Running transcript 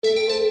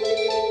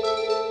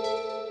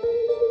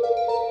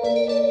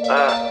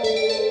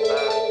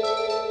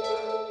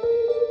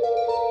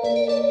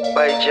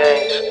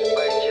James,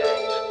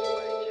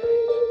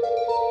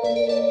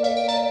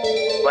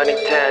 Money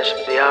Tash,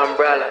 the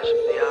umbrellas,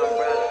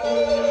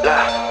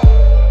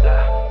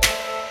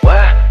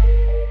 what?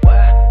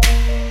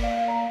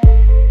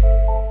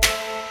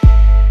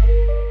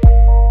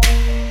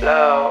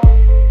 Low.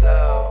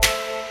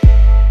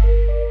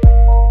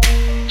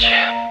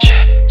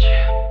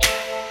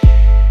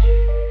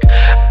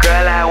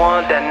 Girl, I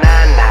want that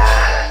nana,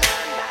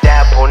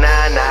 that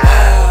punana.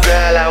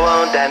 Girl, I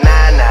want that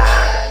nana,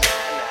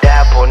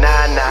 that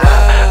punana.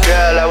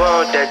 Girl, I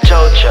want that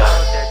Cho-Cha,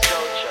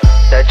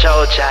 that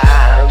Cho-Cha.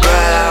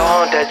 Girl, I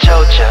want that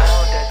Cho-Cha,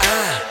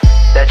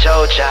 that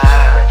Cho-Cha.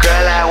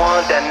 Girl, I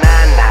want that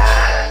nana,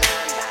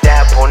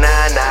 that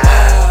punana.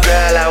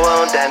 Girl, I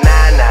want that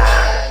nana,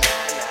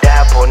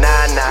 that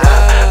punana.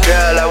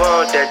 Girl, I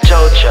want that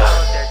Cho-Cha,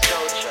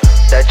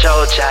 that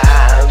Cho-Cha.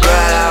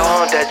 Girl, I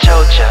want that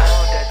Cho-Cha,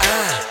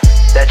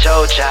 that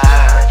Cho-Cha.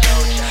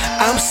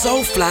 I'm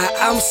so fly,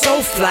 I'm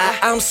so fly,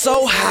 I'm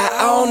so high,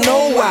 I don't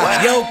know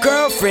why. Your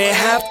girlfriend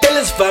have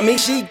feelings for me,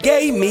 she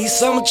gave me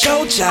some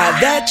Cho-Cha.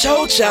 That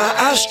Cho-Cha,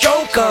 I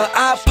stroke her,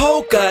 I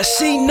poke her,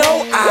 she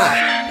know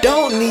I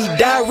don't need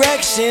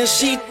directions,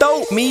 she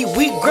told me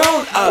we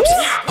grown ups.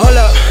 Hold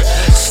up,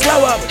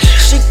 slow up,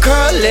 she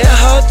curling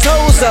her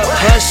toes up.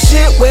 Her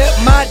shit with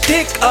my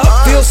dick up,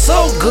 feel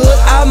so good,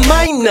 I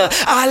mind her.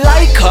 I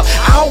like her,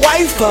 I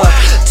wife her,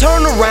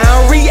 turn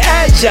around,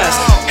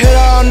 readjust. Hit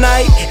all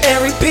night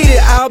and repeat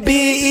it, I'll be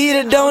an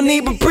eater, don't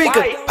need paprika.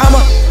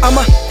 I'm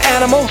a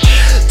animal,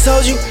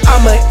 told you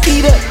I'm a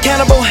eater,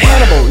 cannibal,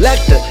 Hannibal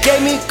Lecter.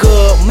 Gave me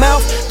good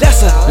mouth,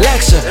 that's a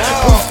lecture.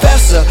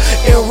 Professor,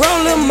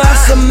 enrolling my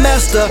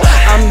semester.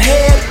 I'm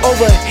head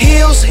over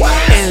heels,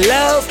 in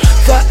love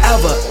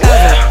forever,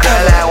 ever.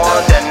 Girl, I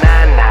want that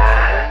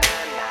nana,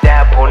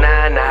 that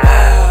punana.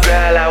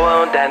 Girl, I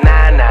want that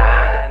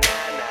nana,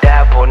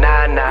 that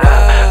punana.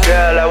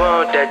 Girl, I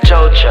want that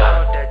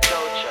Cho-Cha,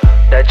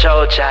 that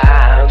Cho-Cha.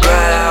 Girl,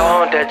 I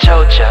want that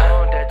Cho-Cha,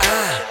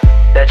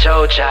 that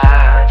Cho-Cha.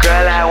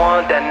 Girl, I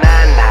want that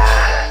nana,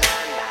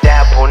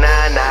 that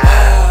punana.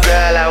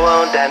 Girl, I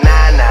want that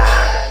nana,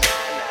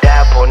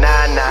 that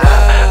punana.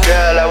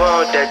 Girl, I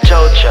want that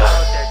Cho-Cha,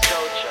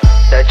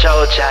 that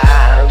Cho-Cha.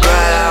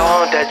 Girl, I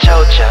want that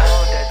Cho-Cha,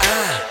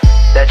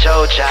 that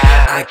Cho-Cha.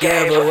 I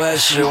gave her what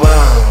she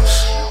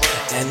wants,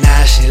 and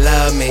now she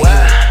love me.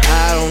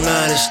 I don't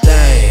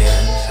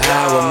understand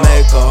how it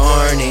make her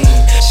horny.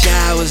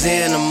 Showers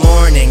in the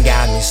morning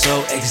got me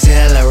so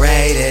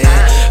exhilarated.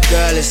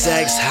 Girl, it's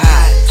sex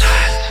hot,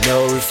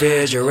 no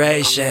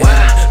refrigeration.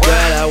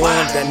 Girl, I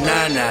want the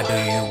nana, do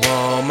you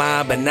want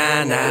my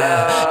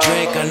banana?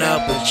 Drinking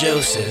up the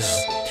juices,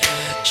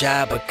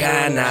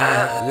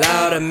 Chopacana.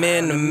 Loud, I'm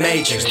in the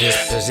matrix,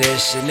 this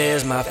position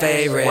is my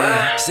favorite.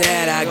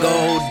 Said I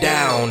go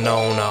down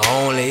on her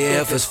only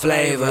if it's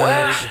flavor.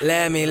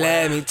 Let me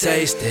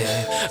taste it,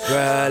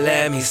 girl,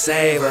 let me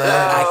savor.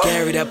 I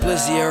carry that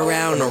pussy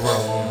around the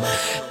room,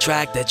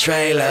 track the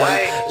trailer.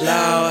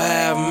 Lord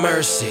have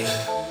mercy,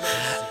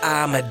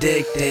 I'm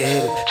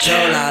addicted.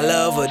 Told I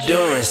love her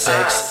during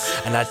sex,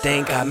 and I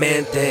think I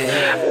meant it.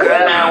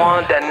 Girl, I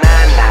want that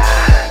nana,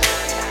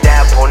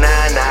 that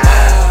punana.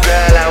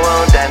 Girl, I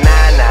want that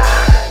nana,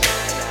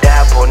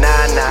 that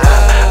punana.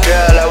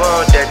 Girl, I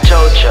want that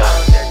Cho-Cha,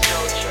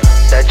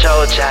 that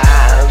Cho-Cha.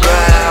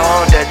 Girl, I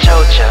want that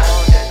Cho-Cha,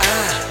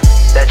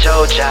 that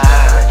Cho-Cha.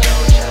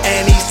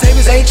 And these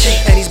tables ain't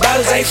cheap, and these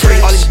bottles ain't free.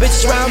 All these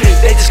bitches around me,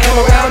 they just come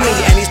around me.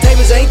 And these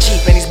tables ain't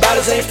cheap, and these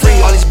bottles ain't free.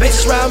 All these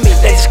bitches around me,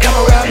 they just come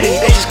around me.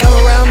 They just come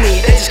around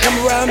me, they just come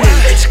around me.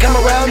 They just come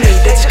around me,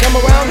 they just come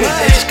around me.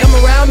 They just come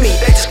around me,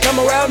 they just come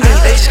around me.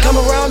 They just come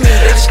around me,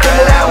 they just come around me.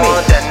 Girl, I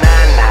want that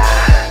nana,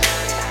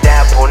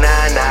 that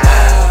punana.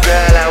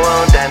 Girl, I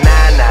want that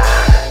nana,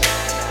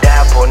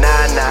 that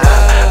punana.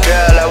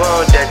 Girl, I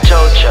want that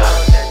Cho-Cha,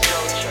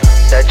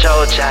 that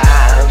Cho-Cha.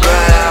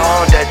 Girl, I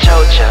want that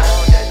Cho-Cha,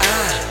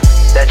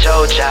 that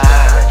Cho-Cha.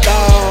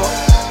 Dog,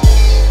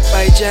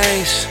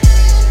 James.